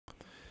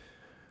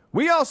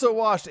We also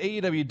watched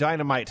AEW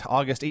Dynamite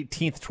August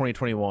 18th,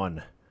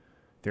 2021.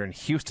 They're in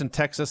Houston,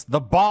 Texas. The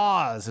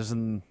Boz is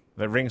in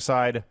the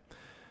ringside.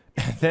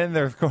 And then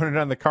they're going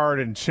down the card,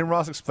 and Jim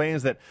Ross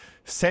explains that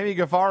Sammy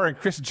Guevara and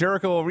Chris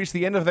Jericho will reach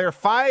the end of their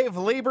 5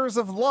 labors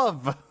of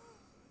love.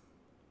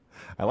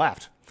 I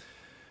laughed.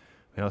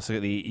 We also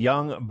get the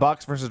Young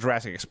Bucks versus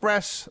Jurassic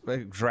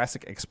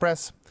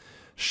Express.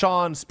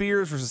 Shawn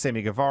Spears versus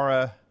Sammy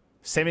Guevara.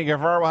 Sammy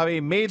Guevara will have a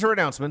major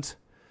announcement.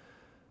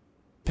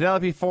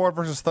 Penelope Ford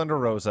versus Thunder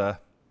Rosa.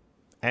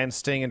 And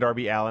Sting and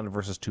Darby Allin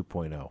versus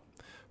 2.0.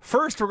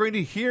 First, we're going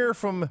to hear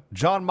from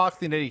Jon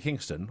Moxley and Eddie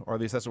Kingston, or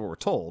at least that's what we're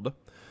told.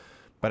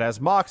 But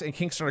as Mox and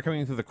Kingston are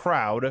coming through the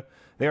crowd,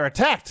 they are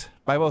attacked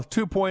by both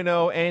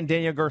 2.0 and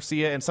Daniel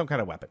Garcia and some kind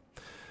of weapon.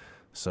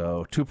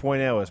 So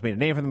 2.0 has made a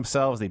name for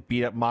themselves. They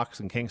beat up Mox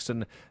and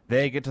Kingston.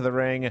 They get to the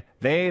ring.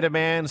 They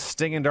demand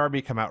Sting and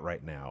Darby come out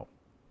right now.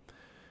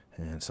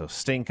 And so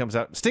Sting comes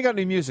out. Sting got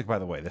new music, by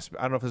the way.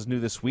 I don't know if it's new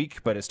this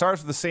week, but it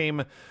starts with the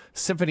same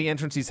symphony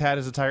entrance he's had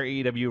his entire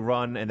AEW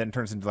run, and then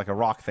turns into like a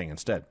rock thing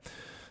instead.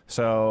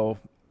 So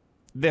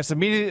there's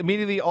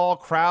immediately all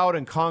crowd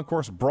and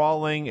concourse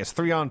brawling. It's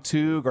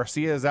 3-on-2.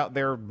 Garcia is out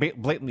there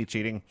blatantly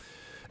cheating.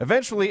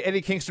 Eventually,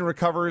 Eddie Kingston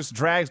recovers,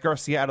 drags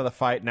Garcia out of the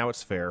fight. Now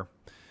it's fair.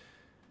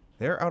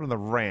 They're out on the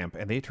ramp,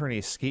 and they turn a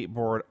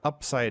skateboard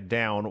upside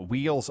down,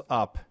 wheels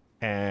up,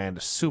 and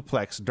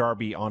suplex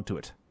Darby onto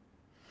it.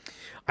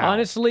 Ow.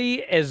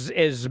 Honestly,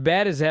 as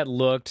bad as that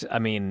looked, I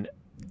mean,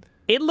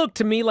 it looked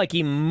to me like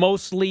he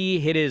mostly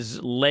hit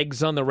his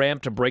legs on the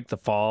ramp to break the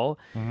fall.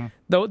 Mm-hmm.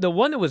 The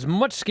one that was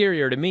much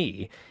scarier to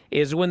me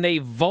is when they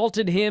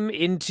vaulted him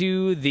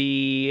into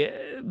the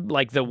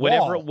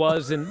whatever it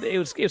was, and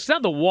it's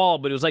not the wall,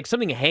 but it was like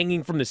something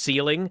hanging from the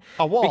ceiling.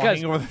 A wall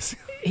hanging over the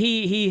ceiling.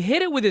 He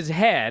hit it with his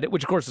head,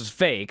 which of course is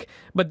fake,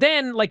 but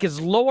then like his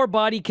lower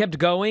body kept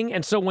going,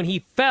 and so when he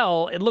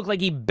fell, it looked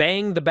like he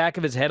banged the back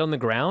of his head on the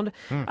ground.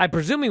 I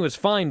presume he was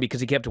fine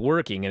because he kept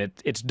working, and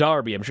it's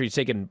Darby. I'm sure he's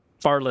taking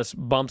far less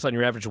bumps on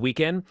your average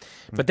weekend,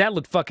 but that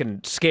looked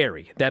fucking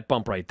scary, that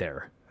bump right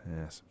there.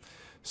 Yes.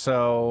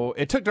 So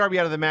it took Darby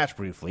out of the match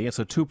briefly, and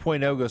so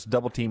 2.0 goes to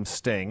double-team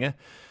Sting.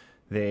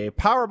 They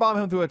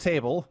powerbomb him through a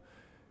table,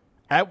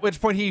 at which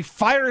point he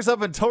fires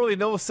up and totally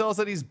no-sells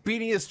that he's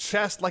beating his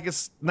chest like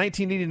it's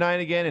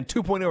 1989 again, and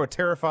 2.0 are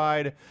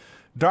terrified.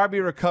 Darby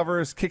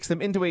recovers, kicks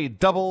them into a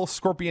double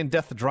Scorpion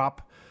Death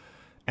Drop,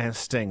 and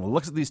Sting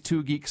looks at these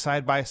two geeks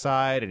side by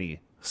side, and he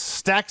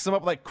stacks them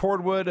up like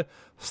cordwood,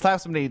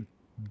 slaps them in a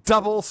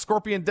double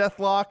Scorpion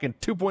Deathlock, and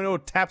 2.0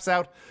 taps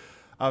out.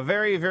 A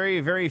very, very,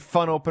 very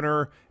fun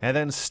opener, and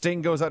then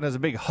Sting goes out and has a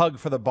big hug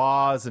for the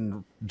Boz,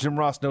 and Jim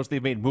Ross notes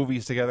they've made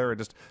movies together,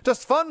 and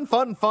just fun,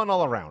 fun, fun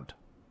all around.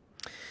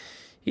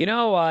 You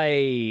know,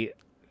 I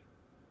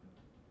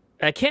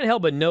can't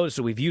help but notice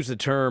that we've used the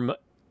term,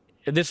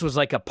 this was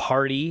like a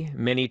party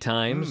many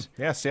times.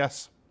 Yes,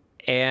 yes.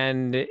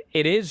 And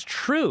it is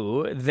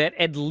true that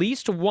at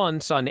least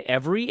once on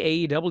every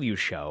AEW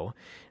show,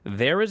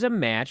 there is a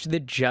match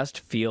that just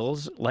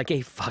feels like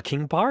a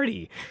fucking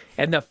party.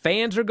 And the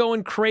fans are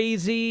going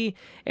crazy,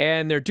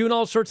 and they're doing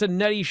all sorts of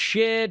nutty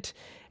shit,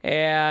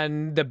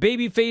 and the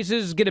baby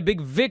faces get a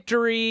big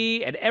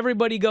victory, and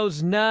everybody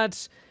goes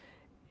nuts.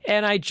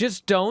 And I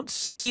just don't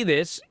see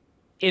this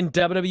in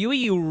WWE.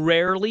 You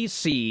rarely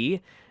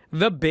see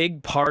the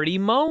big party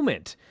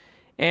moment.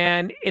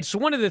 And it's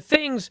one of the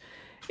things,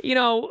 you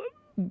know,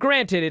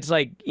 granted, it's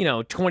like, you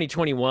know,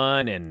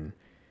 2021, and,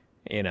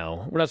 you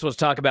know, we're not supposed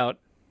to talk about,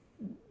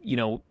 you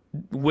know,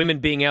 women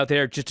being out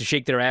there just to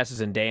shake their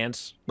asses and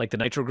dance like the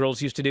Nitro girls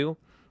used to do.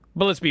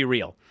 But let's be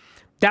real.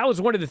 That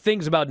was one of the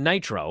things about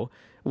Nitro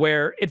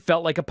where it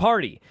felt like a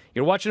party.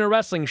 You're watching a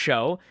wrestling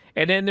show,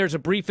 and then there's a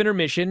brief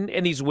intermission,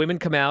 and these women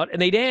come out, and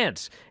they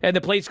dance. And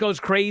the place goes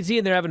crazy,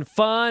 and they're having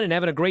fun and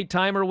having a great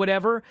time or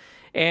whatever.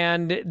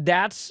 And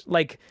that's,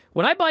 like,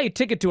 when I buy a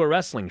ticket to a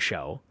wrestling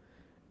show,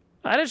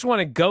 I just want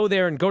to go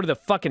there and go to the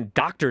fucking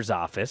doctor's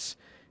office.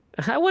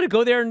 I want to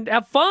go there and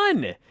have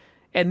fun.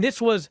 And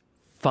this was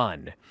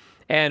fun.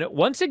 And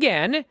once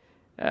again,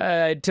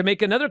 to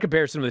make another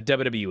comparison with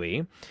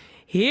WWE,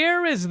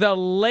 here is the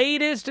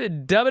latest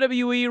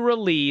WWE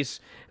release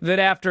that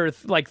after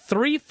like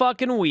 3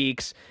 fucking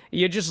weeks,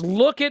 you just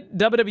look at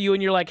WWE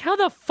and you're like, how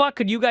the fuck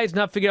could you guys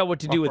not figure out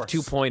what to do with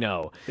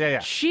 2.0? Yeah.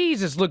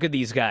 Jesus, look at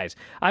these guys.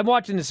 I'm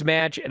watching this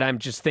match and I'm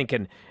just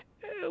thinking,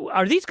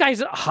 are these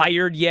guys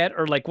hired yet?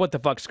 Or like, what the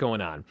fuck's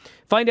going on?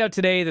 Find out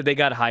today that they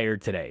got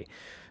hired today.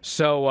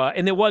 So,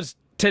 and it was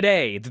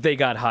today that they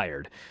got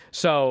hired.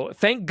 So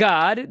thank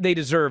God, they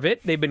deserve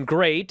it. They've been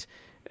great.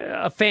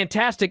 A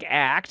fantastic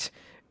act.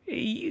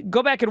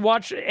 Go back and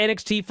watch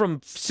NXT from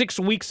 6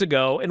 weeks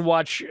ago and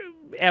watch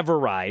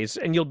Everrise,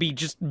 and you'll be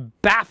just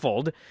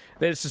baffled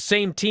that it's the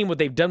same team what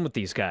they've done with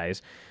these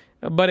guys.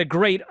 But a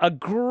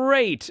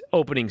great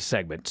opening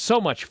segment. So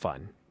much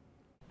fun.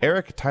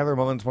 Eric Tyler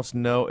Mullins wants to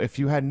know, if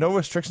you had no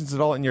restrictions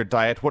at all in your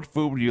diet, what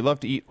food would you love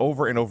to eat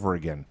over and over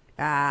again?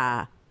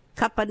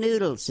 Cup of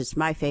noodles is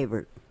my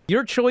favorite.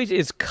 Your choice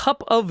is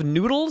cup of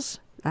noodles?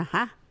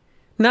 Uh-huh.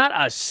 Not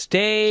a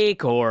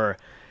steak or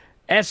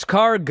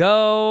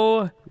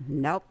Escargot.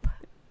 Nope.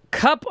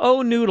 Cup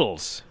o'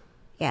 noodles.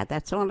 Yeah,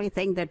 that's the only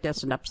thing that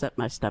doesn't upset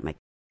my stomach.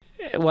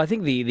 Well, I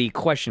think the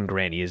question,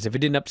 Granny, is if it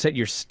didn't upset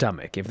your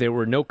stomach, if there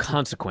were no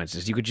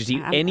consequences, you could just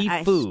eat any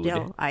food.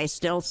 I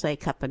still say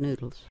cup of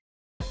noodles.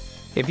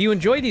 If you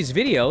enjoy these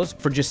videos,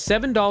 for just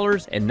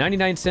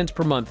 $7.99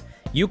 per month,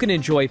 you can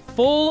enjoy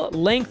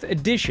full-length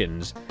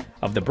editions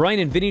of The Bryan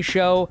and Vinny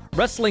Show,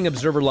 Wrestling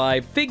Observer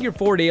Live, Figure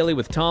 4 Daily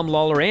with Tom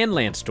Lawler and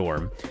Lance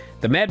Storm,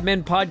 the Mad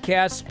Men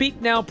Podcast,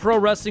 Speak Now Pro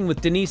Wrestling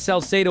with Denise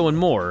Salcedo, and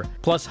more,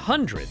 plus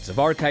hundreds of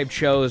archived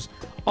shows,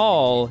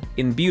 all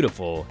in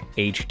beautiful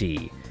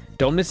HD.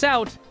 Don't miss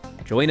out.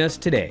 Join us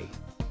today.